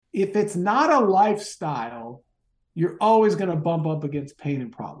if it's not a lifestyle, you're always going to bump up against pain and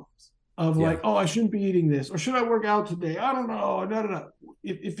problems of Yeah. like, oh, I shouldn't be eating this, or should I work out today? I don't know. No, no, no.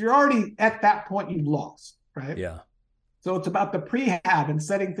 If you're already at that point, you've lost, right? Yeah. So it's about the prehab and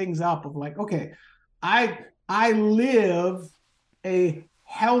setting things up of like, okay, I I live a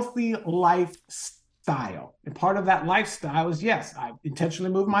healthy lifestyle. And part of that lifestyle is yes, I intentionally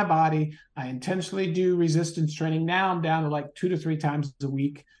move my body. I intentionally do resistance training. Now I'm down to like 2 to 3 times a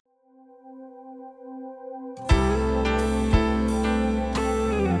week.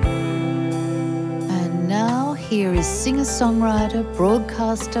 And now here is singer-songwriter,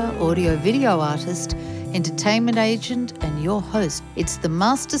 broadcaster, audio-video artist, entertainment agent, and your host. It's the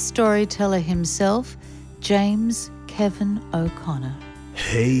master storyteller himself, James Kevin O'Connor.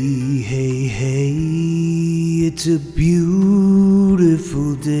 Hey, hey, hey, it's a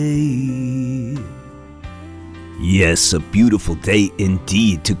beautiful day. Yes, a beautiful day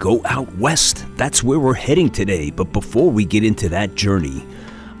indeed to go out west. That's where we're heading today. But before we get into that journey,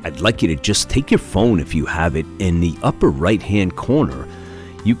 I'd like you to just take your phone, if you have it, in the upper right-hand corner.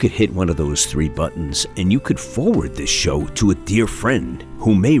 You could hit one of those 3 buttons and you could forward this show to a dear friend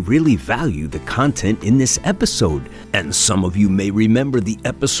who may really value the content in this episode. And some of you may remember the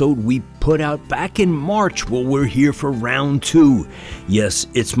episode we put out back in March. Well, we're here for round 2. Yes,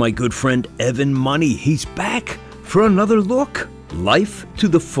 it's my good friend Evan Money. He's back for another look. Life to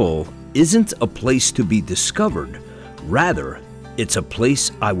the full isn't a place to be discovered. Rather, it's a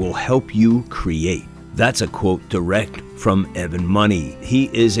place I will help you create. That's a quote direct from Evan Money. He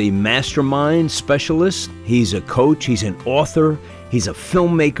is a mastermind specialist. He's a coach. He's an author. He's a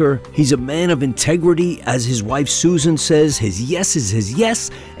filmmaker. He's a man of integrity. As his wife Susan says, his yes is his yes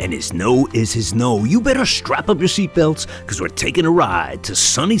and his no is his no. You better strap up your seatbelts because we're taking a ride to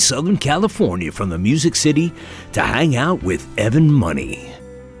sunny Southern California from the Music City to hang out with Evan Money.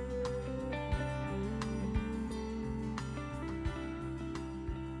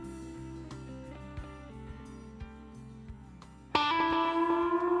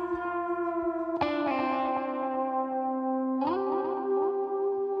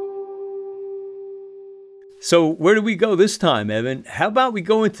 So where do we go this time, Evan? How about we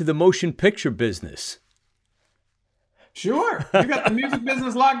go into the motion picture business? Sure. You got the music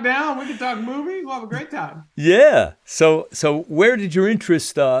business locked down. We can talk movies. We'll have a great time. Yeah. So where did your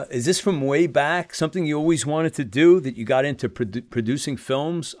interest, is this from way back, something you always wanted to do, that you got into producing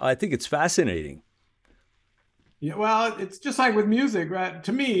films? I think it's fascinating. Yeah, well, it's just like with music, right?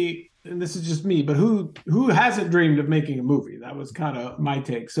 To me, and this is just me, but who hasn't dreamed of making a movie? That was kind of my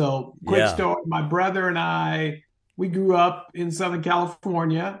take. So, quick Yeah. story: my brother and I, we grew up in Southern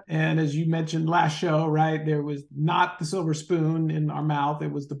California, and as you mentioned last show, right, there was not the silver spoon in our mouth;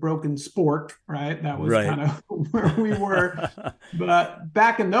 it was the broken spork, right? That was Right. kind of where we were. But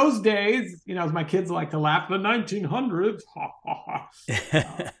back in those days, as my kids like to laugh, the 1900s,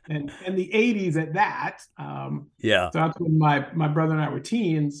 and the 80s at that. Yeah. So that's when my brother and I were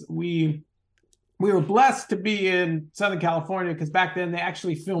teens. We were blessed to be in Southern California because back then they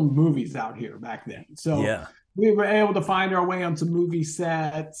actually filmed movies out here back then. So Yeah. we were able to find our way on some movie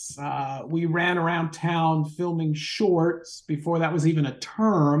sets. We ran around town filming shorts before that was even a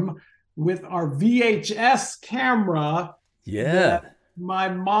term with our VHS camera Yeah. that my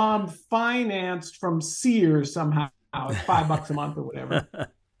mom financed from Sears somehow. It's $5 a month or whatever.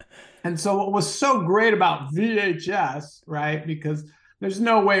 And so what was so great about VHS, right? Because there's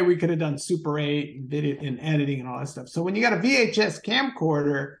no way we could have done Super 8 and video and editing and all that stuff. So when you got a VHS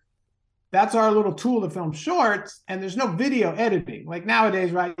camcorder, that's our little tool to film shorts, and there's no video editing. Like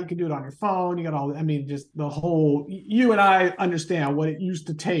nowadays, right? You can do it on your phone. You got all, just the whole, you and I understand what it used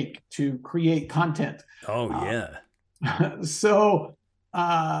to take to create content. Oh, yeah. So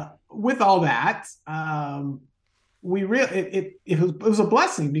with all that, we really it was a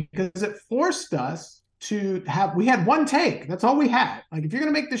blessing because it forced us to we had one take. That's all we had. Like if you're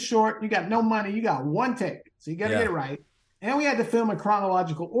gonna make this short, you got no money, you got one take. So you got to get it right. And we had to film in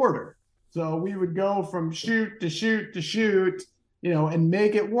chronological order. So we would go from shoot to shoot to shoot, and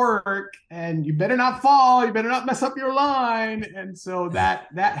make it work. And you better not fall, you better not mess up your line. And so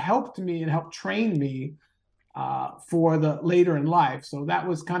that helped me and helped train me for the later in life. So that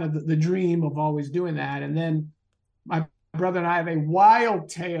was kind of the dream of always doing that. And then my brother and I have a wild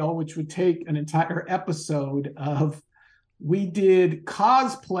tale, which would take an entire episode of. We did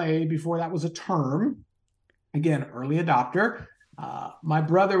cosplay before that was a term. Again, early adopter. My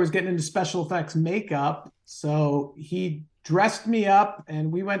brother was getting into special effects makeup, so he dressed me up,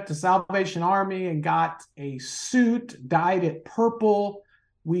 and we went to Salvation Army and got a suit, dyed it purple.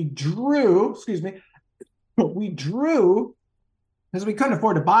 We drew because we couldn't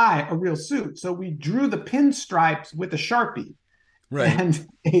afford to buy a real suit. So we drew the pinstripes with a Sharpie Right. and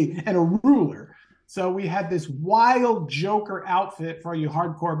a ruler. So we had this wild Joker outfit for you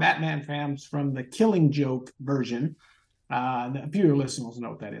hardcore Batman fans from the Killing Joke version. A few of your listeners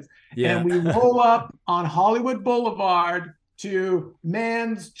know what that is. Yeah. And we roll up on Hollywood Boulevard to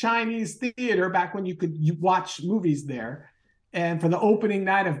Mann's Chinese Theater back when you watch movies there. And for the opening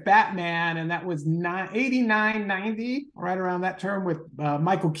night of Batman, and that was 89, 90, right around that term with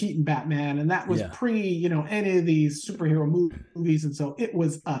Michael Keaton Batman. And that was pre, any of these superhero movies. And so it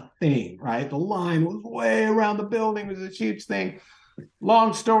was a thing, right? The line was way around the building. It was a huge thing.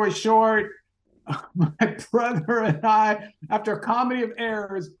 Long story short, my brother and I, after a comedy of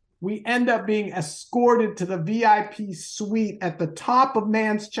errors, we end up being escorted to the VIP suite at the top of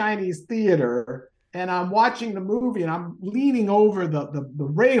Mann's Chinese Theater. And I'm watching the movie and I'm leaning over the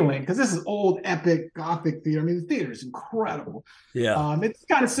railing because this is old, epic, Gothic theater. I mean, the theater is incredible. Yeah. It's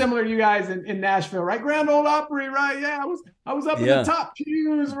kind of similar to you guys in Nashville, right? Grand Ole Opry, right? Yeah, I was up in the top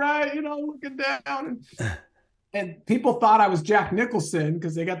pews, right? Looking down. And people thought I was Jack Nicholson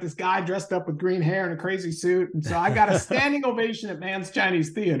because they got this guy dressed up with green hair and a crazy suit. And so I got a standing ovation at Mann's Chinese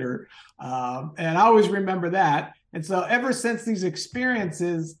Theater. And I always remember that. And so ever since these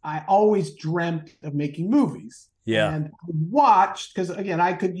experiences, I always dreamt of making movies. Yeah. And I watched, because again,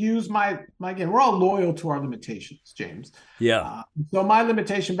 I could use again, we're all loyal to our limitations, James. Yeah. So my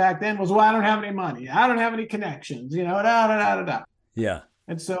limitation back then was, I don't have any money. I don't have any connections, Yeah.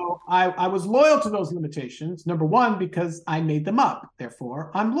 And so I was loyal to those limitations, number one, because I made them up. Therefore,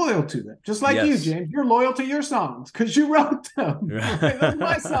 I'm loyal to them. Just like you, James, you're loyal to your songs because you wrote them. Right? Those are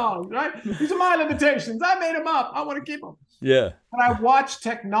my songs, right? These are my limitations. I made them up. I want to keep them. Yeah. But I watched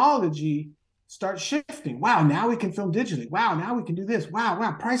technology start shifting. Wow, now we can film digitally. Wow, now we can do this.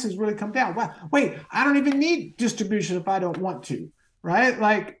 Wow, prices really come down. Wow, wait, I don't even need distribution if I don't want to, right?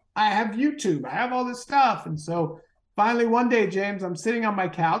 Like I have YouTube. I have all this stuff. And so finally, one day, James, I'm sitting on my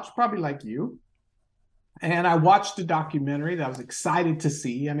couch, probably like you, and I watched a documentary that I was excited to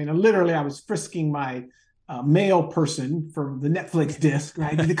see. I mean, literally, I was frisking my mail person from the Netflix disc,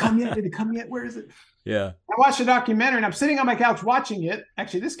 right? Did it come yet? Did it come yet? Where is it? Yeah. I watched a documentary, and I'm sitting on my couch watching it.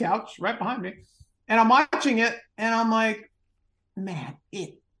 Actually, this couch right behind me, and I'm watching it, and I'm like, man,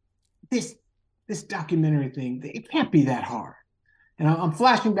 this documentary thing, it can't be that hard. And I'm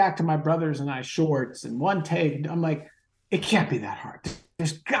flashing back to my brothers and I shorts and one take. I'm like, it can't be that hard.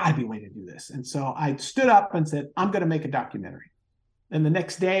 There's got to be a way to do this. And so I stood up and said, I'm going to make a documentary. And the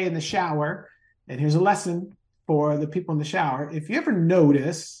next day in the shower, and here's a lesson for the people in the shower. If you ever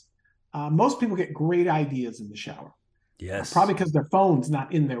notice, most people get great ideas in the shower. Yes. Probably because their phone's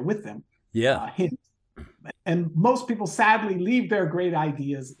not in there with them. Yeah. And most people sadly leave their great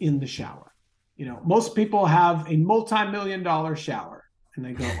ideas in the shower. Most people have a multi-million-dollar shower and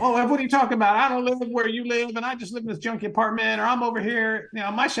they go, oh, what are you talking about? I don't live where you live and I just live in this junky apartment, or I'm over here.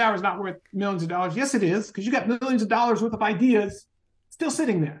 My shower's not worth millions of dollars. Yes, it is, because you got millions of dollars worth of ideas still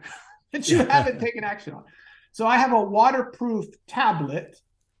sitting there that you haven't taken action on. So I have a waterproof tablet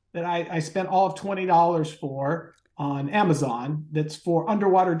that I spent all of $20 for on Amazon that's for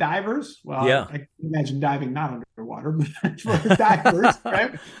underwater divers. Well, I can imagine diving not underwater, but for divers,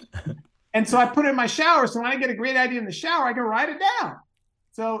 right? And so I put it in my shower. So when I get a great idea in the shower, I can write it down.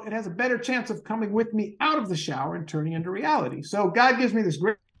 So it has a better chance of coming with me out of the shower and turning into reality. So God gives me this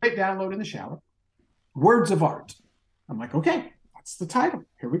great download in the shower, Words of Art. I'm like, okay, that's the title.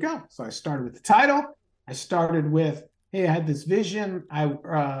 Here we go. So I started with the title. I started with, hey, I had this vision.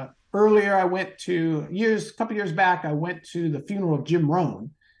 Earlier, I went to a couple years back, I went to the funeral of Jim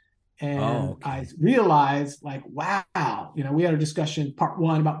Rohn. And I realized, like, wow, we had a discussion, part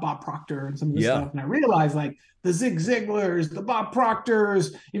one, about Bob Proctor and some of this stuff. And I realized, like, the Zig Ziglars, the Bob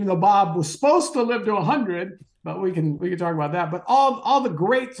Proctors, even though Bob was supposed to live to 100, but we can talk about that. But all the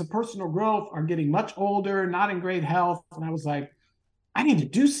greats of personal growth are getting much older, not in great health. And I was like, I need to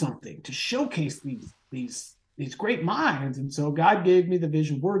do something to showcase these great minds. And so God gave me the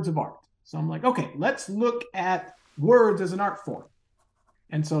vision, Words of Art. So I'm like, okay, let's look at words as an art form.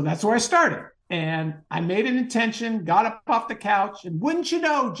 And so that's where I started. And I made an intention, got up off the couch, and wouldn't you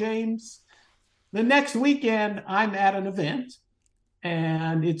know, James, the next weekend I'm at an event,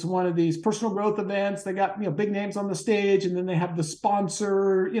 and it's one of these personal growth events. They got, big names on the stage, and then they have the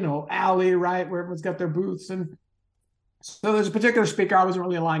sponsor, alley, right, where everyone's got their booths. And so there's a particular speaker I wasn't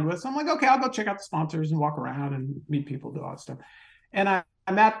really aligned with. So I'm like, okay, I'll go check out the sponsors and walk around and meet people, do all that stuff. And I'm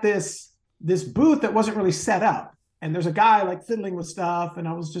at this booth that wasn't really set up. And there's a guy like fiddling with stuff. And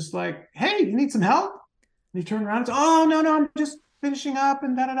I was just like, hey, you need some help? And he turned around and said, oh, no, I'm finishing up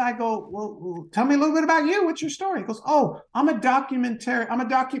and da-da-da. I go, well, tell me a little bit about you. What's your story? He goes, oh, I'm a documentary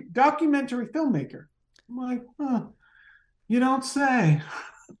filmmaker. I'm like, huh, you don't say.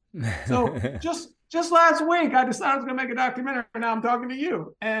 So just last week, I decided I was going to make a documentary. Now I'm talking to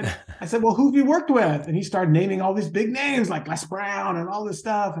you. And I said, well, who have you worked with? And he started naming all these big names like Les Brown and all this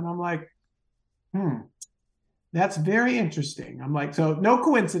stuff. And I'm like, that's very interesting. I'm like, so no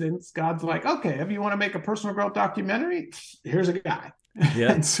coincidence. God's like, okay, if you want to make a personal growth documentary, here's a guy.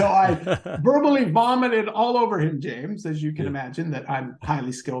 Yeah. And so I verbally vomited all over him, James, as you can imagine that I'm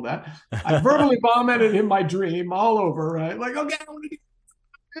highly skilled at. I verbally vomited in my dream all over, right? Like, okay, I want to do.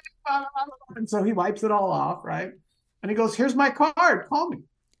 And so he wipes it all off, right? And he goes, here's my card, call me.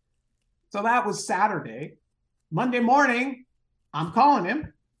 So that was Saturday. Monday morning, I'm calling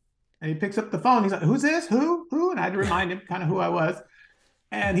him. And he picks up the phone. He's like, who's this? Who? And I had to remind him kind of who I was.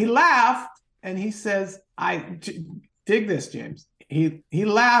 And he laughed and he says, dig this, James. He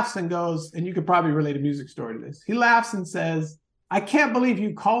laughs and goes, and you could probably relate a music story to this. He laughs and says, I can't believe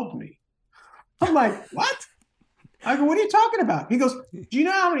you called me. I'm like, what? I go, what are you talking about? He goes, do you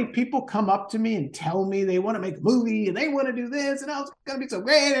know how many people come up to me and tell me they want to make a movie and they want to do this and it's going to be so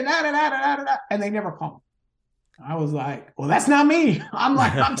great and and they never call me. I was like, well, that's not me. I'm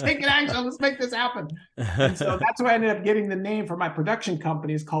like, I'm taking action. Let's make this happen. And so that's why I ended up getting the name for my production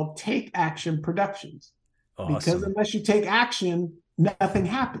company. It's called Take Action Productions. Awesome. Because unless you take action, nothing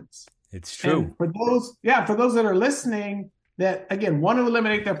happens. It's true. And for those that are listening that, again, want to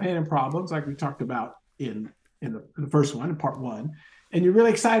eliminate their pain and problems, like we talked about in the first one, in part one, and you're really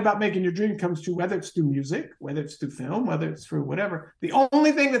excited about making your dream come true, whether it's through music, whether it's through film, whether it's through whatever, the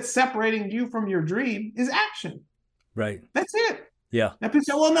only thing that's separating you from your dream is action. Right. That's it. Yeah. Now people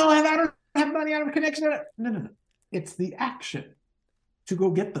say, well, no, I don't have money, I don't have a connection. No. It's the action to go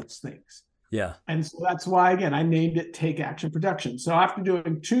get those things. Yeah. And so that's why, again, I named it Take Action Productions. So after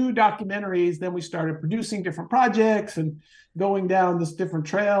doing 2 documentaries, then we started producing different projects and going down this different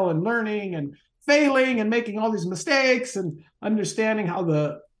trail and learning and failing and making all these mistakes and understanding how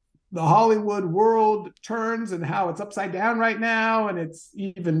the Hollywood world turns and how it's upside down right now. And it's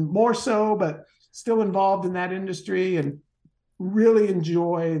even more so, but still involved in that industry and really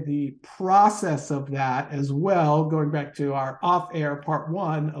enjoy the process of that as well. Going back to our off-air part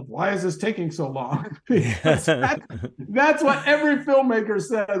 1 of why is this taking so long? Because that's what every filmmaker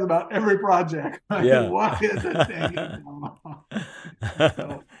says about every project. Yeah. Why is it taking so long?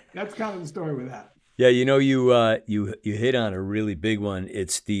 So that's kind of the story with that. Yeah, you hit on a really big one.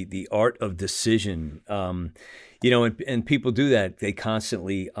 It's the art of decision. And people do that. They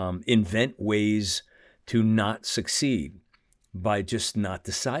constantly invent ways to not succeed by just not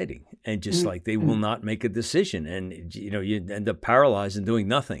deciding, and just like they will not make a decision, and you end up paralyzed and doing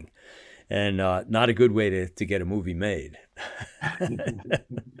nothing, and not a good way to get a movie made.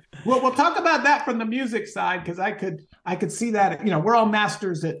 Well, we'll talk about that from the music side, because I could see that. We're all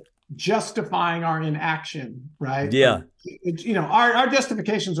masters at justifying our inaction, right? Yeah. Our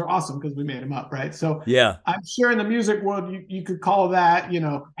justifications are awesome because we made them up, right? So yeah, I'm sure in the music world you could call that,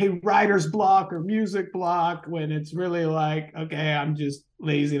 hey, writer's block or music block, when it's really like, okay, I'm just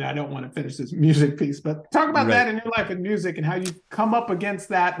lazy and I don't want to finish this music piece. But talk about that in your life in music and how you come up against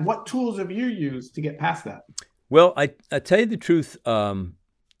that. What tools have you used to get past that? Well, I tell you the truth,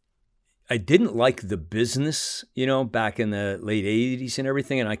 I didn't like the business, back in the late 80s and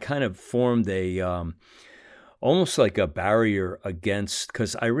everything. And I kind of formed almost like a barrier against,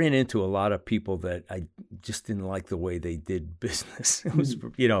 because I ran into a lot of people that I just didn't like the way they did business. It was,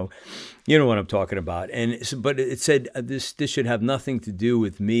 you know what I'm talking about. And but it said this should have nothing to do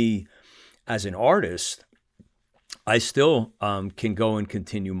with me as an artist. I still can go and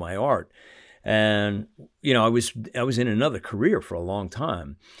continue my art. And, I was in another career for a long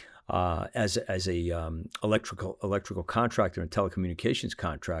time. As a electrical contractor and telecommunications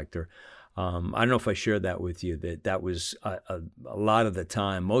contractor. I don't know if I shared that with you, that was a lot of the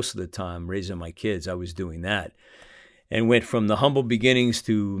time, most of the time, raising my kids, I was doing that. And went from the humble beginnings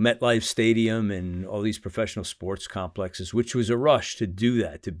to MetLife Stadium and all these professional sports complexes, which was a rush to do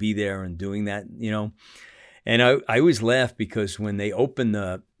that, to be there and doing that, And I always laugh because when they opened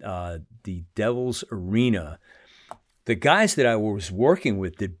the Devil's Arena, the guys that I was working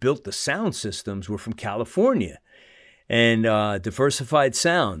with that built the sound systems were from California and Diversified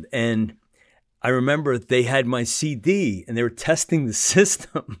Sound. And I remember they had my CD and they were testing the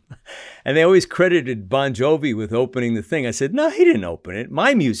system and they always credited Bon Jovi with opening the thing. I said, no, he didn't open it.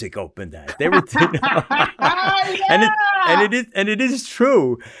 My music opened that. They were, and it is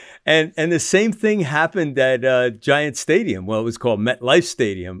true. And the same thing happened at Giant Stadium. Well, it was called MetLife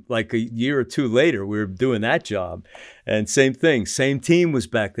Stadium. Like a year or two later, we were doing that job. And same thing, same team was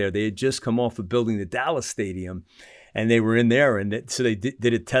back there. They had just come off of building the Dallas Stadium. And they were in there, and so they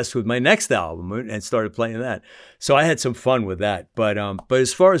did a test with my next album and started playing that. So I had some fun with that. But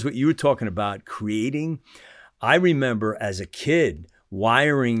as far as what you were talking about, creating, I remember as a kid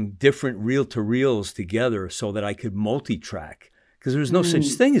wiring different reel-to-reels together so that I could multi-track, because there was no such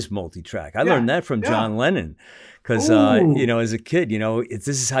thing as multi-track. I learned that from John Lennon, because as a kid, this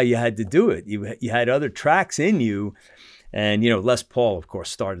is how you had to do it. You had other tracks in you, and Les Paul, of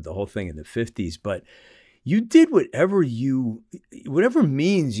course, started the whole thing in the 50s, but you did whatever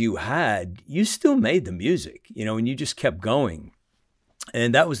means you had, you still made the music, and you just kept going.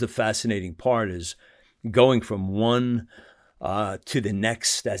 And that was the fascinating part, is going from one to the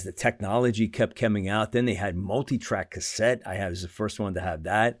next as the technology kept coming out. Then they had multi-track cassette. I was the first one to have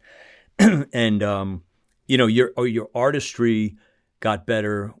that. And, your artistry got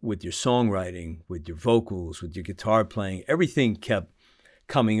better with your songwriting, with your vocals, with your guitar playing. Everything kept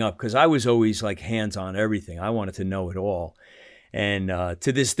coming up, because I was always like hands on everything. I wanted to know it all. And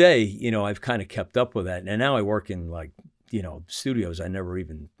to this day, I've kind of kept up with that. And now I work in studios I never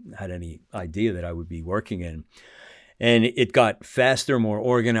even had any idea that I would be working in. And it got faster, more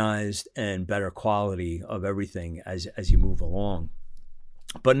organized, and better quality of everything as you move along.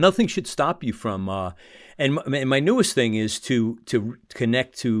 But nothing should stop you from, and my newest thing is to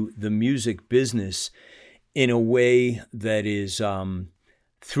connect to the music business in a way that is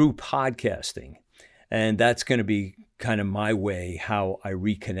through podcasting. And that's going to be kind of my way, how I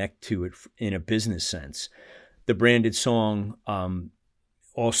reconnect to it in a business sense. The branded song,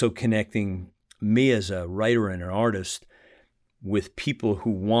 also connecting me as a writer and an artist with people who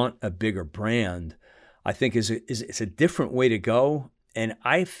want a bigger brand, I think is a different way to go. And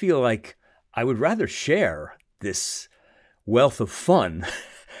I feel like I would rather share this wealth of fun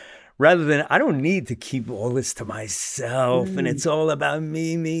rather than, I don't need to keep all this to myself and it's all about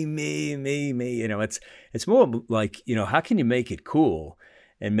me. It's more like, how can you make it cool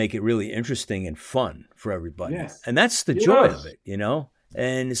and make it really interesting and fun for everybody? Yes. And that's the joy of it,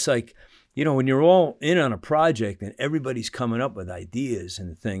 And it's like, when you're all in on a project and everybody's coming up with ideas and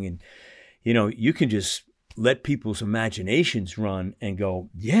the thing, and, you can just let people's imaginations run and go,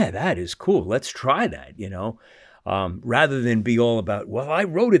 yeah, that is cool. Let's try that, rather than be all about, well, I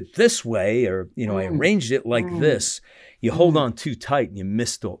wrote it this way, or, I arranged it like this. You hold on too tight and you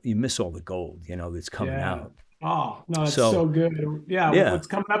miss all the gold, that's coming out. Oh, no, it's so good. Yeah. What's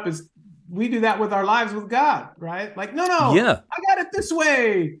coming up is we do that with our lives with God, right? Like, no, I got it this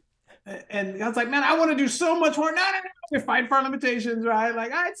way. And God's like, man, I want to do so much more. No. We're fighting for our limitations, right?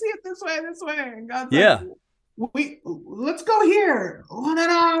 Like, I see it this way. And God's like, let's go here. Oh, no,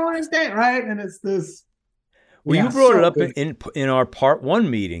 I want to stay, right? And it's this. Well, you brought it up in our part one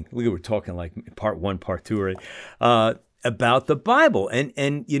meeting. We were talking like part one, part two, right? About the Bible.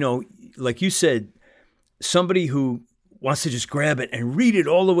 And like you said, somebody who wants to just grab it and read it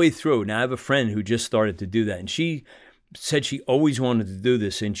all the way through. Now, I have a friend who just started to do that, and she said she always wanted to do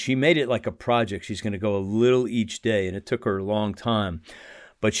this, and she made it like a project. She's going to go a little each day, and it took her a long time.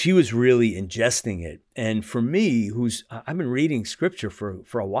 But she was really ingesting it. And for me, I've been reading scripture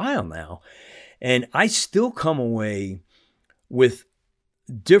for a while now, and I still come away with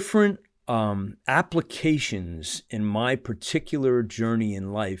different applications in my particular journey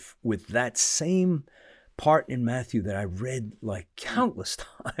in life with that same part in Matthew that I read like countless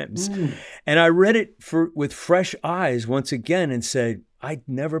times. And I read it with fresh eyes once again and said, I'd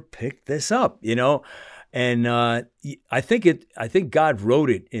never picked this up, And I think God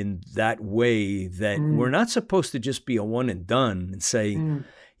wrote it in that way that we're not supposed to just be a one and done and say,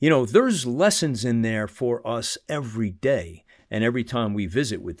 there's lessons in there for us every day. And every time we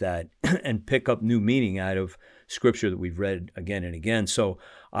visit with that and pick up new meaning out of scripture that we've read again and again. So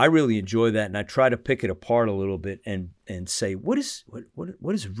I really enjoy that. And I try to pick it apart a little bit and say, what is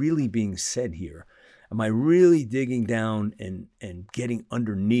really being said here? Am I really digging down and getting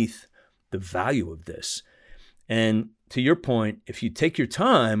underneath the value of this? And to your point, if you take your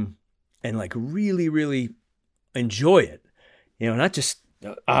time and like really, really enjoy it, not just,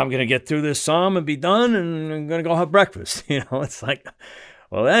 I'm going to get through this psalm and be done and I'm going to go have breakfast. It's like,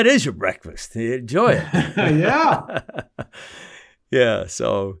 well, that is your breakfast. Enjoy it. Yeah. Yeah.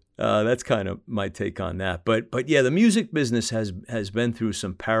 So that's kind of my take on that. But yeah, the music business has been through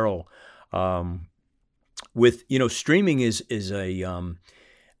some peril With streaming is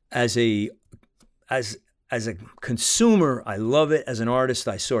as a consumer, I love it. As an artist,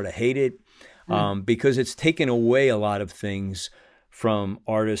 I sort of hate it because it's taken away a lot of things from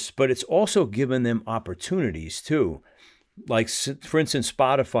artists, but it's also given them opportunities too. Like, for instance,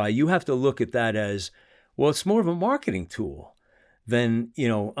 Spotify, you have to look at that as, well, it's more of a marketing tool than,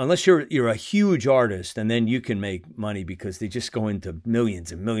 unless you're a huge artist, and then you can make money because they just go into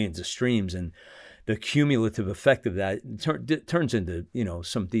millions and millions of streams, and the cumulative effect of that turns into,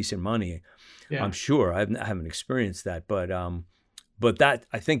 some decent money. Yeah. I'm sure. I haven't experienced that, but that,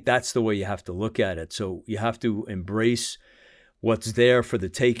 I think that's the way you have to look at it. So you have to embrace what's there for the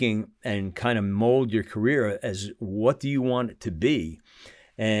taking and kind of mold your career as, what do you want it to be?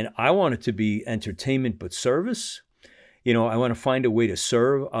 And I want it to be entertainment, but service. I want to find a way to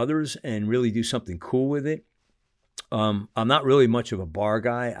serve others and really do something cool with it. I'm not really much of a bar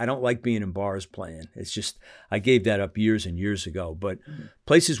guy. I don't like being in bars playing. It's just, I gave that up years and years ago. But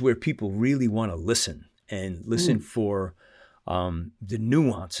places where people really want to listen for the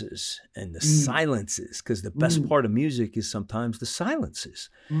nuances and the silences, because the best part of music is sometimes the silences.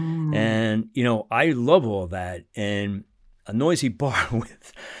 And, I love all that. And a noisy bar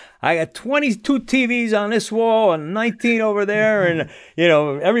with, I got 22 TVs on this wall and 19 over there. And,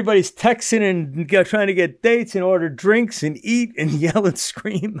 everybody's texting and trying to get dates and order drinks and eat and yell and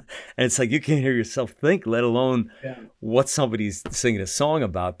scream. And it's like, you can't hear yourself think, let alone what somebody's singing a song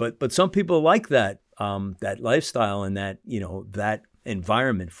about. But some people like that lifestyle and that, that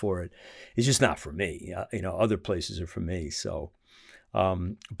environment for it. It's just not for me. Other places are for me. So,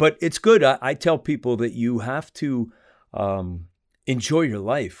 but it's good. I tell people that you have to, enjoy your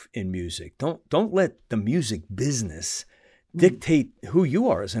life in music. Don't let the music business dictate who you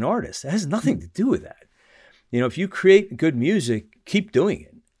are as an artist. It has nothing to do with that. If you create good music, keep doing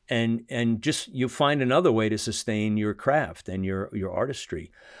it, and just you find another way to sustain your craft and your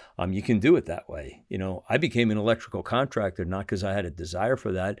artistry. You can do it that way. I became an electrical contractor not because I had a desire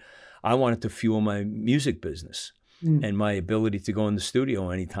for that. I wanted to fuel my music business. And my ability to go in the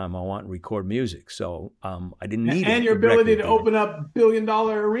studio anytime I want and record music. So I didn't need it. And your ability to open up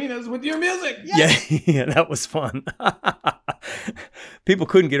billion-dollar arenas with your music. Yes! Yeah, that was fun. People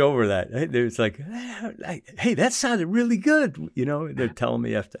couldn't get over that. It's like, hey, that sounded really good. They're telling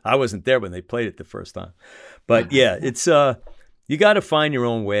me after. I wasn't there when they played it the first time. But yeah, it's you got to find your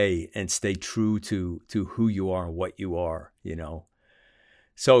own way and stay true to who you are and what you are.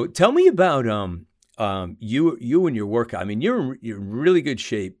 So tell me about you and your workout. I mean, you're in really good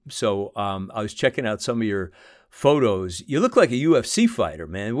shape. So I was checking out some of your photos. You look like a UFC fighter,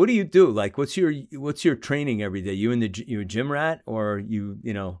 man. What do you do? Like, what's your training every day? You a gym rat, or you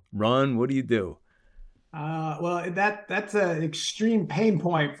run? What do you do? Well, that's an extreme pain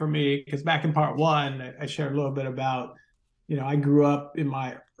point for me, because back in part one, I shared a little bit about, I grew up in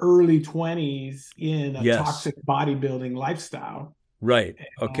my early 20s in a toxic bodybuilding lifestyle. Right.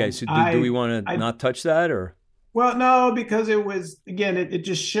 Okay. So do we want to not touch that, or? Well, no, because it was, again, it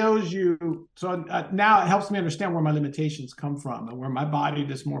just shows you. So now it helps me understand where my limitations come from and where my body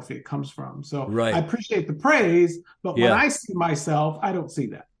dysmorphia comes from. So I appreciate the praise, but when I see myself, I don't see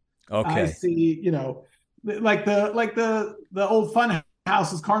that. Okay. I see, like the old fun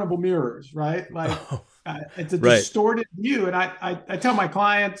houses, carnival mirrors, right? Like it's a distorted view. And I tell my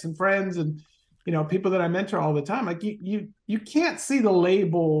clients and friends and, people that I mentor all the time, like you can't see the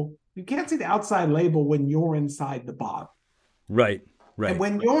label. You can't see the outside label when you're inside the bottle. Right. And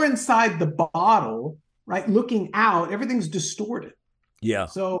when you're inside the bottle, right, looking out, everything's distorted. Yeah.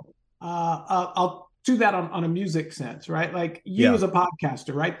 So I'll do that on a music sense, right? Like you as a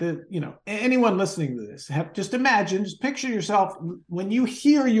podcaster, right? Anyone listening to this, just picture yourself when you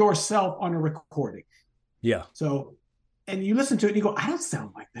hear yourself on a recording. Yeah. So, and you listen to it and you go, I don't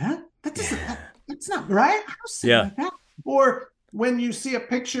sound like that. That's not right. I don't sound like that. Or when you see a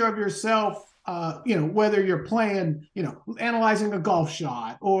picture of yourself, whether you're playing, analyzing a golf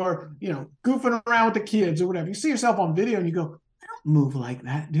shot or, goofing around with the kids or whatever, you see yourself on video and you go, I don't move like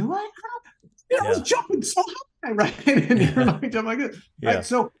that, do I? I was jumping so high, right? And you're like, jump like this. Yeah. Right?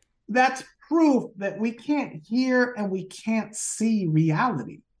 So that's proof that we can't hear and we can't see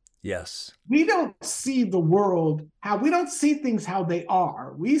reality. Yes. We don't see the world we don't see things how they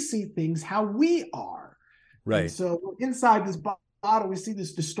are. We see things how we are. Right. And so inside this bottle, we see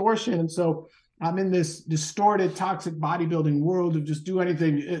this distortion. And so I'm in this distorted, toxic bodybuilding world of just do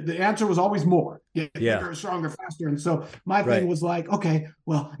anything. The answer was always more. Bigger, stronger, faster. And so my thing was like, okay,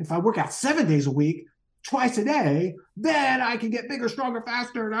 well, if I work out 7 days a week, twice a day, then I can get bigger, stronger,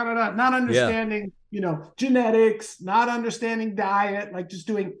 faster, not understanding genetics, not understanding diet, like just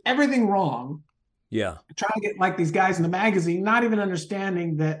doing everything wrong. Yeah. Trying to get like these guys in the magazine, not even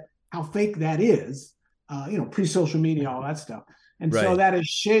understanding that how fake that is, pre-social media, all that stuff. And so that has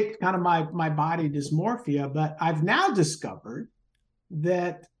shaped kind of my body dysmorphia. But I've now discovered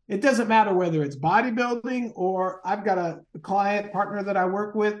that it doesn't matter whether it's bodybuilding or I've got a client partner that I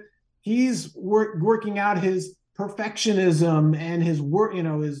work with. He's working out his perfectionism and his work,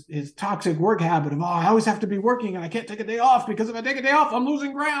 his toxic work habit of, I always have to be working and I can't take a day off because if I take a day off, I'm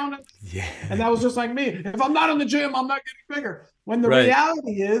losing ground. Yeah. And that was just like me. If I'm not in the gym, I'm not getting bigger. When the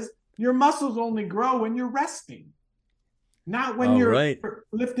reality is your muscles only grow when you're resting, not when you're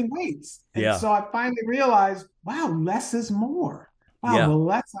lifting weights. And so I finally realized, wow, less is more. Wow, the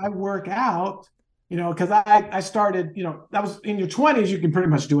less I work out, because I started, that was in your 20s, you can pretty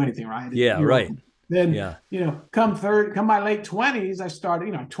much do anything, right? Then, come my late 20s, I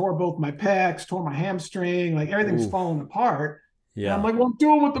started, I tore both my pecs, tore my hamstring, like everything's falling apart. Yeah. And I'm like, well, I'm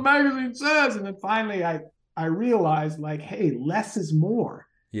doing what the magazine says. And then finally I realized like, hey, less is more.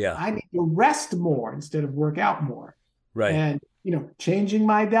 Yeah. I need to rest more instead of work out more. Right. And, changing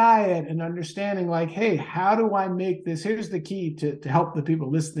my diet and understanding like, hey, how do I make this? Here's the key to help the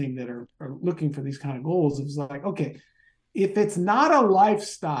people listening that are looking for these kind of goals. It's like, okay, if it's not a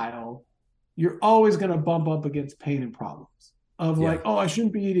lifestyle, you're always going to bump up against pain and problems of like, I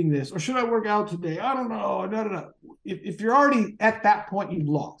shouldn't be eating this, or should I work out today? I don't know. No. If you're already at that point, you've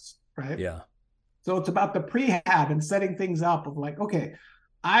lost, right? Yeah. So it's about the prehab and setting things up of like, okay,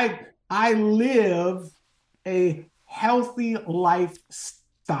 I live a healthy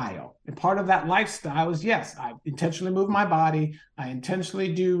lifestyle. And part of that lifestyle is, yes, I intentionally move my body. I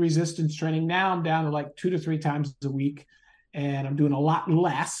intentionally do resistance training. Now I'm down to like 2 to 3 times a week, and I'm doing a lot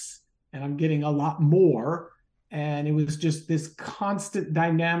less and I'm getting a lot more. And it was just this constant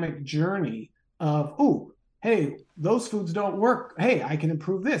dynamic journey of, hey, those foods don't work. Hey, I can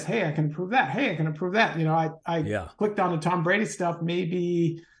improve this. Hey, I can improve that. Hey, I can improve that. I clicked on the Tom Brady stuff.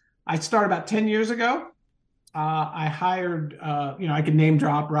 Maybe I started about 10 years ago. I hired, I could name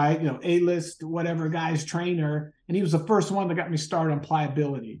drop, right? A-list, whatever guy's trainer. And he was the first one that got me started on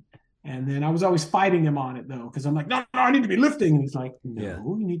pliability. And then I was always fighting him on it though, because I'm like, no, I need to be lifting. And he's like,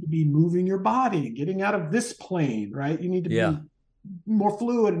 no, you need to be moving your body, getting out of this plane, right? You need to be more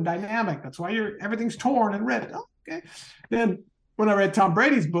fluid and dynamic. That's why everything's torn and red. Oh, okay. Then when I read Tom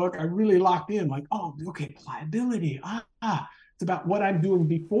Brady's book, I really locked in like, okay, pliability. It's about what I'm doing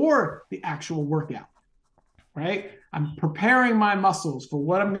before the actual workout. Right? I'm preparing my muscles for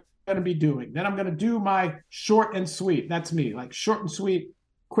what I'm going to be doing. Then I'm going to do my short and sweet. That's me, like short and sweet,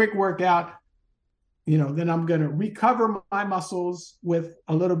 quick workout. Then I'm going to recover my muscles with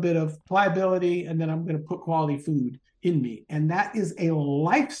a little bit of pliability, and then I'm going to put quality food in me. And that is a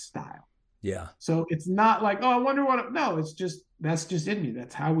lifestyle. Yeah. So it's not like, I wonder that's just in me.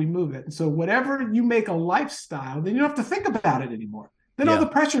 That's how we move it. And so whatever you make a lifestyle, then you don't have to think about it anymore. Then all the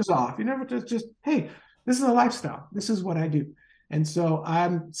pressure's off. You never just, hey, this is a lifestyle. This is what I do. And so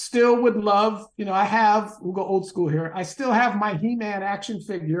I'm still would love, we'll go old school here. I still have my He-Man action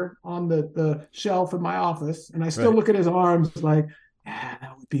figure on the shelf in my office. And I still look at his arms like,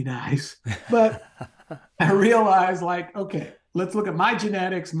 that would be nice. But I realize like, okay, let's look at my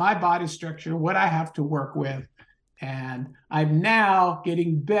genetics, my body structure, what I have to work with. And I'm now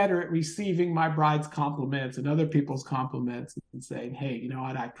getting better at receiving my bride's compliments and other people's compliments and saying, hey, you know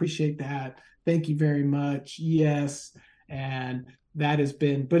what, I appreciate that. Thank you very much. Yes. And that has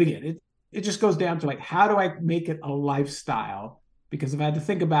been, but again, it just goes down to like, how do I make it a lifestyle? Because if I had to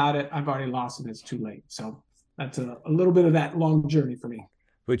think about it, I've already lost it. It's too late. So that's a little bit of that long journey for me.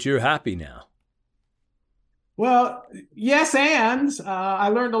 But you're happy now. Well, yes. And I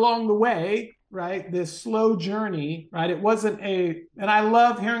learned along the way, right, this slow journey, right? It wasn't and I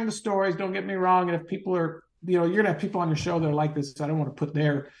love hearing the stories. Don't get me wrong. And if people are, you're going to have people on your show that are like this. So I don't want to put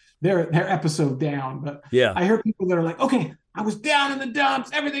their episode down, but I hear people that are like, okay, I was down in the dumps.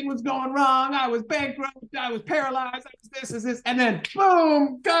 Everything was going wrong. I was bankrupt. I was paralyzed. I was this. And then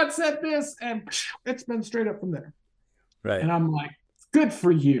boom, God said this. And it's been straight up from there. Right. And I'm like, good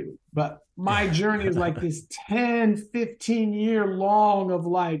for you. But my journey is like this 10, 15 year long of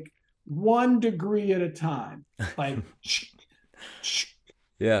like 1 degree at a time. Like,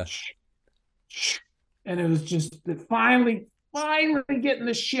 yeah. And it was just finally getting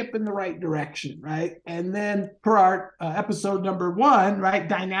the ship in the right direction, right? And then per our episode number 1, right,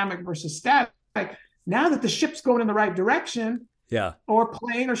 dynamic versus static, now that the ship's going in the right direction, or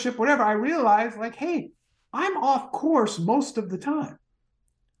plane or ship, whatever, I realized like, hey, I'm off course most of the time.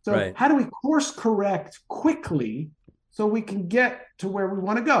 So how do we course correct quickly so we can get to where we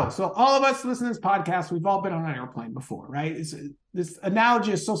want to go. So all of us listening to this podcast, we've all been on an airplane before, right? This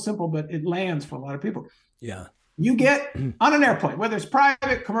analogy is so simple, but it lands for a lot of people. Yeah. You get on an airplane, whether it's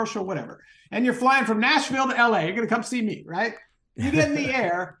private, commercial, whatever, and you're flying from Nashville to LA. You're going to come see me, right? You get in the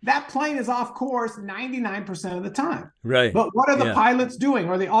air, that plane is off course 99% of the time. Right. But what are the pilots doing,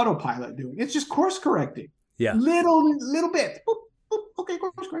 or the autopilot doing? It's just course correcting. Yeah. Little bits. Boop, boop, okay,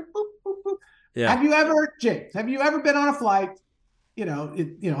 course correct. Boop, boop, boop. Yeah. Have you ever, James, been on a flight,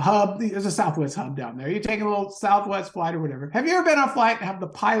 hub, there's a Southwest hub down there. You're taking a little Southwest flight or whatever. Have you ever been on a flight and have the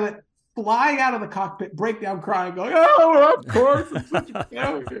pilot flying out of the cockpit, break down crying, going, "Oh, of course, I'm such a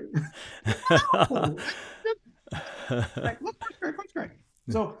failure." No. What's great.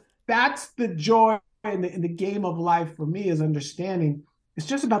 So that's the joy in the game of life for me, is understanding it's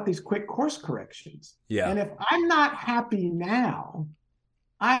just about these quick course corrections. Yeah. And if I'm not happy now,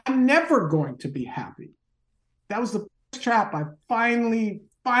 I'm never going to be happy. That was the trap I finally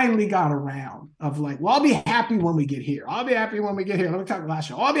got around of, like, well, I'll be happy when we get here. I'll be happy when we get here. Let me talk last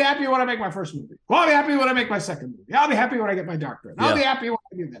show. I'll be happy when I make my first movie. Well, I'll be happy when I make my second movie. I'll be happy when I get my doctorate. I'll be happy when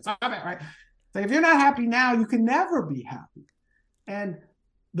I do this. Right? So if you're not happy now, you can never be happy. And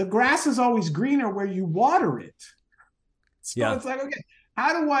the grass is always greener where you water it. So it's like, okay,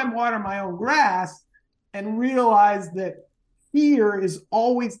 how do I water my own grass and realize that here is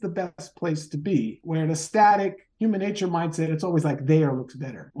always the best place to be, where in a static human nature mindset, it's always like there looks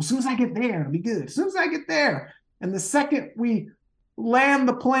better. Well, as soon as I get there, it'll be good. As soon as I get there. And the second we land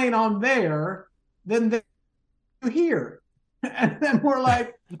the plane on there, then they're here. And then we're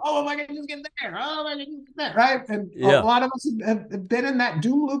like, oh, if I can just get there. Oh, if I can just get there. Right. And a lot of us have been in that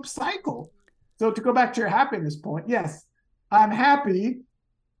doom loop cycle. So to go back to your happiness point, yes, I'm happy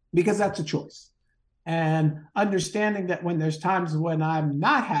because that's a choice. And understanding that when there's times when I'm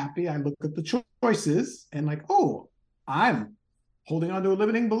not happy, I look at the choices and, like, oh, I'm holding on to a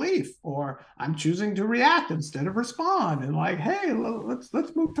limiting belief, or I'm choosing to react instead of respond. And, like, hey, let's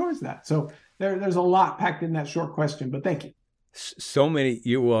move towards that. So there's a lot packed in that short question, but thank you. So many,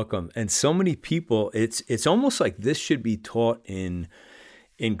 you're welcome. And so many people, it's almost like this should be taught in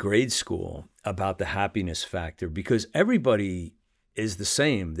grade school about the happiness factor, because everybody is the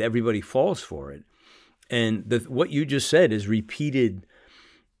same. Everybody falls for it. And what you just said is repeated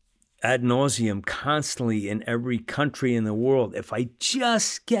ad nauseum constantly in every country in the world. If I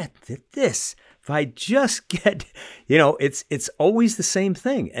just get this, if I just get, it's always the same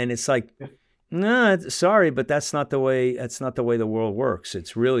thing. And it's like, no, sorry, but that's not the way the world works.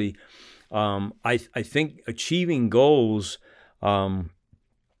 It's really, I think achieving goals are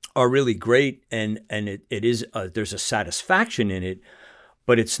really great, and it is there's a satisfaction in it,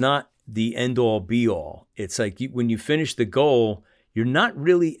 but it's not the end all be all. It's like when you finish the goal, you're not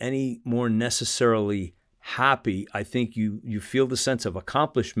really any more necessarily happy. I think you feel the sense of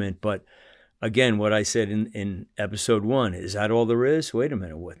accomplishment, but again, what I said in episode 1, is that all there is? Wait a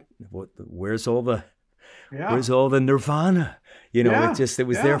minute, where's all the nirvana? It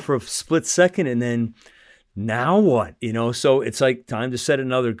was there for a split second, and then now what? So it's like time to set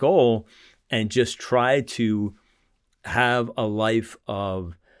another goal and just try to have a life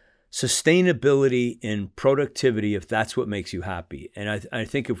of sustainability and productivity, if that's what makes you happy. And I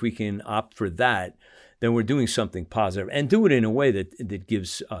think if we can opt for that, then we're doing something positive, and do it in a way that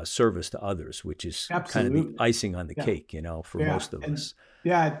gives service to others, which is kind of the icing on the cake, for most of us.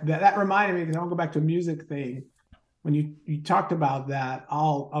 Yeah, that reminded me, because I'll go back to a music thing. When you talked about that,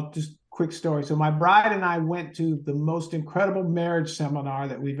 I'll just quick story. So my bride and I went to the most incredible marriage seminar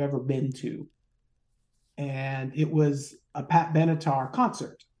that we've ever been to. And it was a Pat Benatar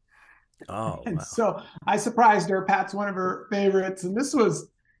concert. Oh, and wow. So I surprised her. Pat's one of her favorites. And this was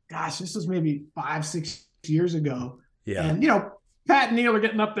maybe 5-6 years ago. Yeah. And, Pat and Neil are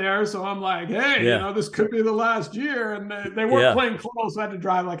getting up there. So I'm like, hey, this could be the last year. And they weren't playing close. So I had to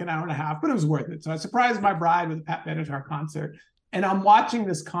drive like an hour and a half, but it was worth it. So I surprised my bride with a Pat Benatar concert. And I'm watching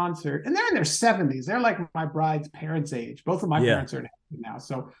this concert, and they're in their 70s. They're like my bride's parents' age. Both of my parents are in heaven now.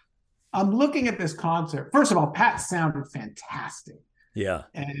 So I'm looking at this concert. First of all, Pat sounded fantastic. Yeah.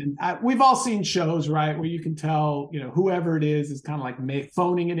 And we've all seen shows, right, where you can tell, whoever it is kind of like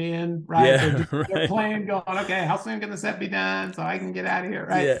phoning it in, right? Yeah, they're playing, going, okay, how soon can the set be done so I can get out of here,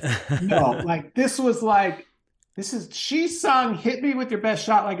 right? Yeah. No, like she sung "Hit Me With Your Best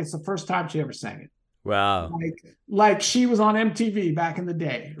Shot" like it's the first time she ever sang it. Wow. Like she was on MTV back in the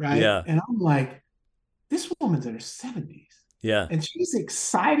day, right? Yeah. And I'm like, this woman's in her 70s. Yeah. And she's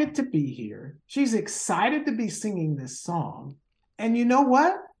excited to be here. She's excited to be singing this song. And you know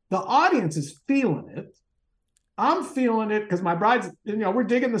what? The audience is feeling it. I'm feeling it because my bride's, we're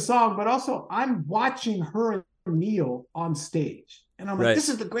digging the song, but also I'm watching her Neil on stage. And I'm like, Right. this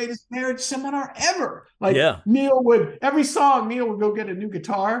is the greatest marriage seminar ever. Like Yeah. every song, Neil would go get a new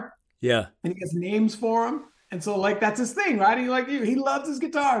guitar Yeah. and he has names for them. And so like that's his thing, right? He loves his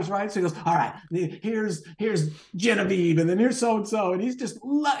guitars, right? So he goes, all right, here's Genevieve, and then here's so and so, and he's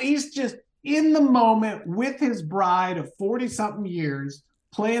just in the moment with his bride of 40 something years,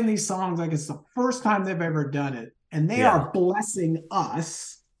 playing these songs like it's the first time they've ever done it, and they are blessing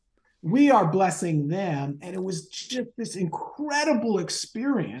us. We are blessing them, and it was just this incredible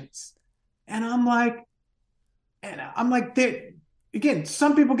experience. And I'm like, again,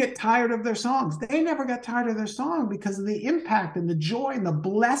 some people get tired of their songs. They never got tired of their song because of the impact and the joy and the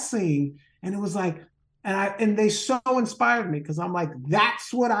blessing. And it was like, and they so inspired me because I'm like,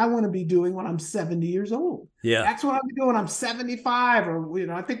 that's what I want to be doing when I'm 70 years old. Yeah. That's what I'll be doing when I'm 75,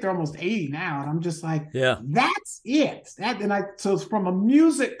 or I think they're almost 80 now. And I'm just like, that's it. So it's from a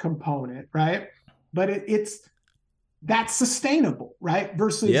music component, right? But that's sustainable, right?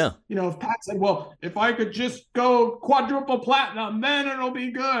 Versus, if Pat said, well, if I could just go quadruple platinum, then it'll be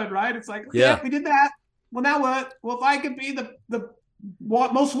good, right? It's like, we did that. Well, now what? Well, if I could be the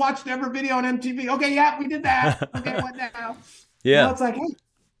most watched ever video on MTV, okay, we did that. Okay, what now? Yeah. Well, it's like, hey,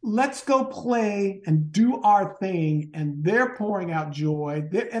 let's go play and do our thing. And they're pouring out joy.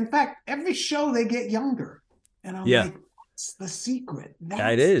 In fact, every show they get younger. And I'm like, it's the secret.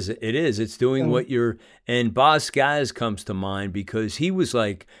 It is. It's doing what you're. And Boz Scaggs comes to mind because he was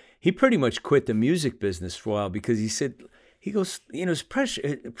like, he pretty much quit the music business for a while because he goes, his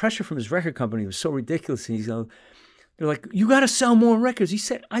pressure from his record company was so ridiculous. And they're like, you got to sell more records. He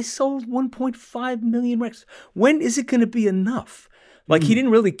said, I sold 1.5 million records. When is it going to be enough? Like he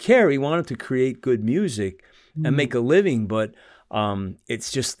didn't really care. He wanted to create good music and make a living, but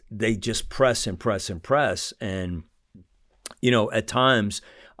it's just they just press and press and press and. At times,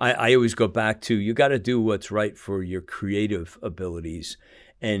 I always go back to you got to do what's right for your creative abilities.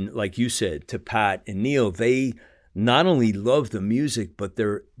 And like you said, to Pat and Neil, they not only love the music, but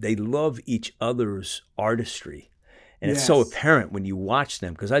they love each other's artistry. And it's so apparent when you watch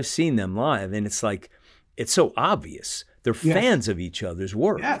them, because I've seen them live, and it's like, it's so obvious. They're fans of each other's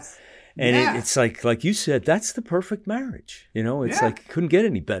work. Yes. And it's like you said, that's the perfect marriage. It's like, couldn't get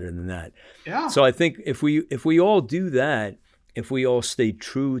any better than that. Yeah. So I think if we all do that, if we all stay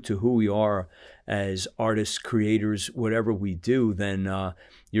true to who we are as artists, creators, whatever we do, then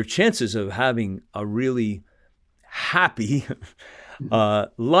your chances of having a really happy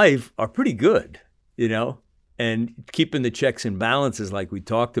life are pretty good, and keeping the checks and balances like we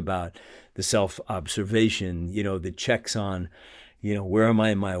talked about, the self-observation, the checks on, where am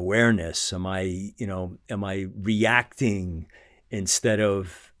I in my awareness? Am I reacting instead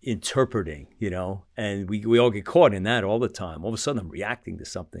of interpreting, and we all get caught in that all the time. All of a sudden I'm reacting to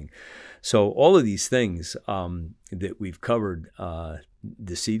something. So all of these things that we've covered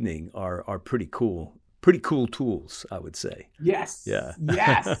this evening are pretty cool tools, I would say. Yes. Yeah.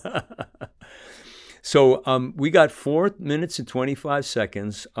 Yes. So we got 4 minutes and 25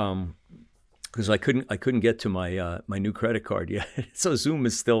 seconds. Because I couldn't get to my new credit card yet, so Zoom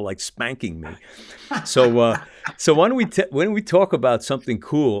is still like spanking me. So why don't we talk about something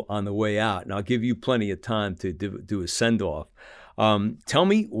cool on the way out, and I'll give you plenty of time to do a send off. Tell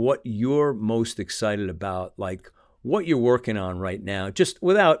me what you're most excited about, like what you're working on right now, just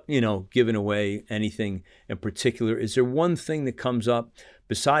without giving away anything in particular. Is there one thing that comes up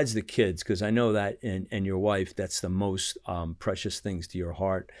besides the kids? Because I know that and your wife, that's the most precious things to your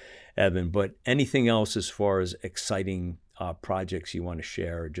heart, Evan, but anything else as far as exciting projects you want to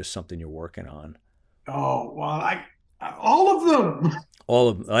share, or just something you're working on? Oh, well, all of them. All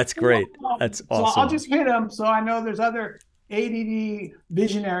of them. That's great. That's awesome. So I'll just hit them. So I know there's other ADD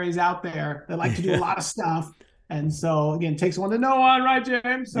visionaries out there that like to do a lot of stuff. And so, again, takes one to know one, right,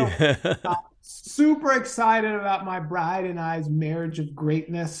 James? So super excited about my bride and I's Marriage of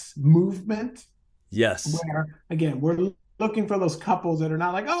Greatness movement. Yes. Where, again, we're looking for those couples that are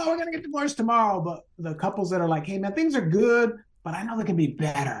not like, oh, we're going to get divorced tomorrow, but the couples that are like, hey, man, things are good, but I know they can be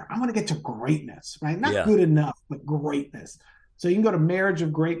better. I want to get to greatness, right? Not good enough, but greatness. So you can go to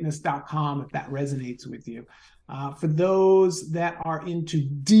marriageofgreatness.com if that resonates with you. For those that are into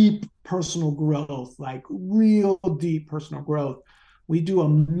deep personal growth, like real deep personal growth, we do a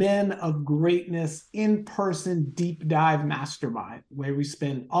Men of Greatness in-person deep dive mastermind where we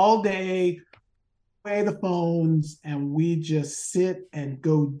spend all day away the phones and we just sit and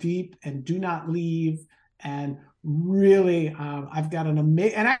go deep and do not leave. And really, I've got an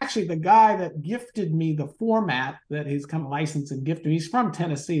amazing, and actually the guy that gifted me the format that he's kind of licensed and gifted me, he's from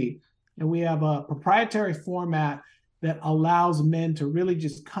Tennessee. And we have a proprietary format that allows men to really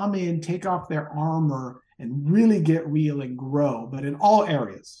just come in, take off their armor, and really get real and grow, but in all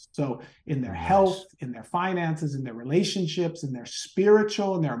areas. So in their health, in their finances, in their relationships, in their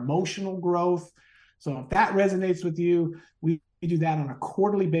spiritual and their emotional growth. So if that resonates with you, we do that on a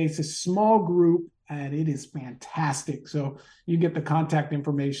quarterly basis, small group, and it is fantastic. So you get the contact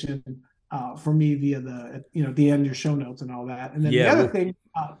information for me via the end of your show notes and all that. And then the other thing,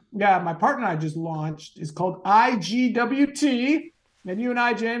 my partner and I just launched is called IGWT. And you and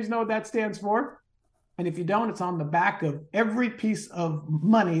I, James, know what that stands for. And if you don't, it's on the back of every piece of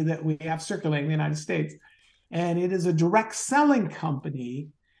money that we have circulating in the United States. And it is a direct selling company.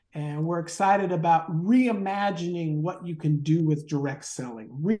 And we're excited about reimagining what you can do with direct selling,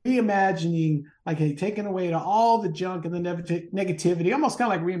 reimagining, taking away all the junk and the negativity, almost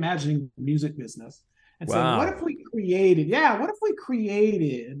kind of like reimagining the music business. And so what if we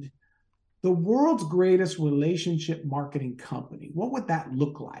created the world's greatest relationship marketing company? What would that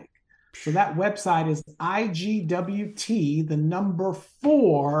look like? So that website is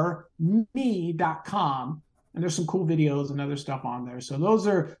IGWT4me.com. And there's some cool videos and other stuff on there. So those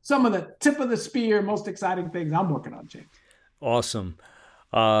are some of the tip of the spear, most exciting things I'm working on, James. Awesome.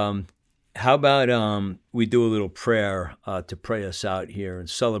 How about we do a little prayer to pray us out here and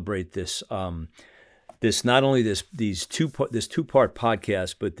celebrate this not only this two-part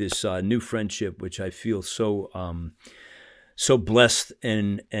podcast, but this new friendship, which I feel so blessed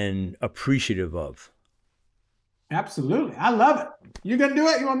and appreciative of. Absolutely. I love it. You going to do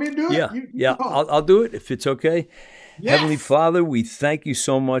it? You want me to do it? Yeah. I'll do it if it's okay. Yes. Heavenly Father, we thank you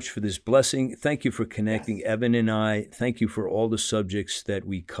so much for this blessing. Thank you for connecting Evan and I. Thank you for all the subjects that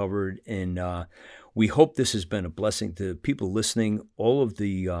we covered. And we hope this has been a blessing to people listening. All of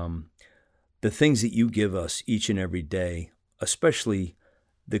the things that you give us each and every day, especially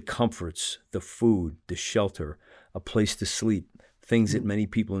the comforts, the food, the shelter, a place to sleep, things that many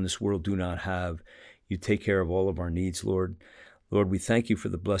people in this world do not have. You take care of all of our needs, Lord. Lord, we thank you for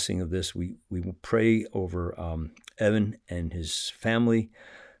the blessing of this. We will pray over Evan and his family,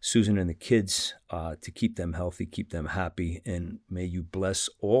 Susan and the kids, to keep them healthy, keep them happy, and may you bless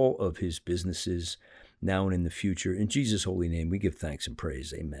all of his businesses now and in the future. In Jesus' holy name, we give thanks and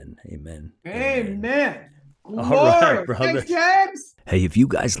praise. Amen. Amen. Amen. All right, brother. Thanks, James. Hey, if you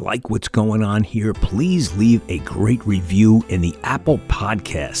guys like what's going on here, please leave a great review in the Apple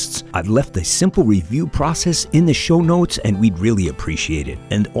Podcasts. I've left a simple review process in the show notes, and we'd really appreciate it.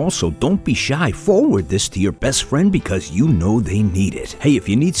 And also, don't be shy. Forward this to your best friend because you know they need it. Hey, if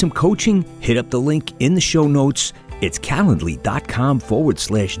you need some coaching, hit up the link in the show notes. It's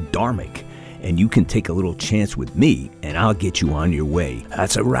calendly.com/Dharmic. And you can take a little chance with me, and I'll get you on your way.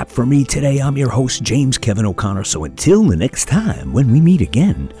 That's a wrap for me today. I'm your host, James Kevin O'Connor. So until the next time when we meet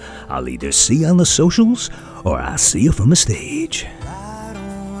again, I'll either see you on the socials or I'll see you from the stage. Ride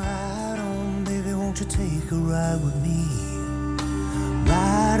on, baby, won't you take a ride with me?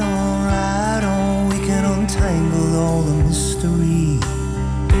 Ride on, we can untangle all the mystery.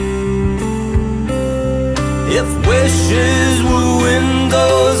 If wishes were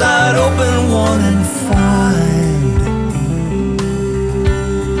windows, I'd open one and find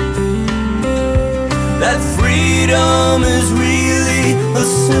that freedom is really a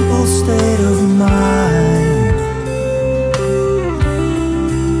simple state of mind.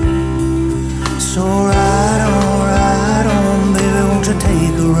 So ride on, baby, won't you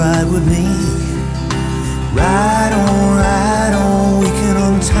take a ride with me? Ride on, we can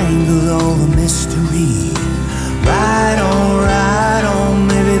untangle all the mystery. Ride on,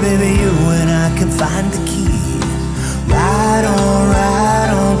 baby, you and I can find the key. Ride on,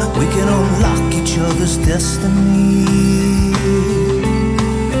 we can unlock each other's destiny.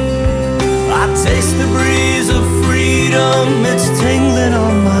 I taste the breeze of freedom, it's tingling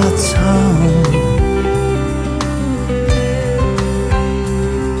on my tongue.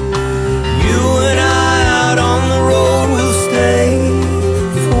 You and I out on the road will stay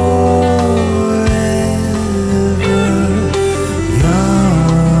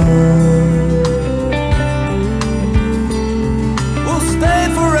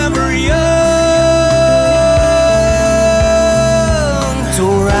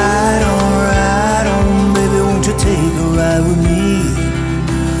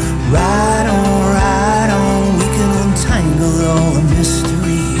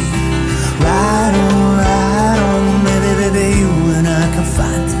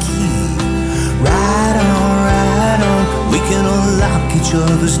each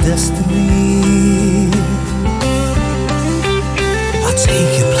other's destiny. I'll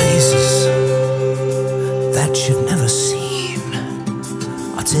take you places that you've never seen.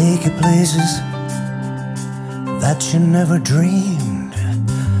 I'll take you places that you never dreamed.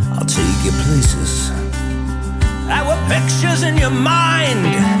 I'll take you places pictures in your mind.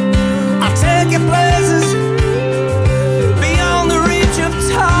 I'll take you places beyond the reach of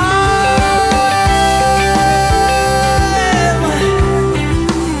time.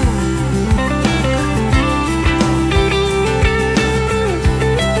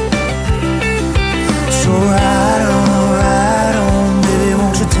 So ride on, baby,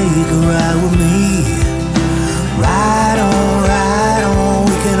 won't you take a ride with me?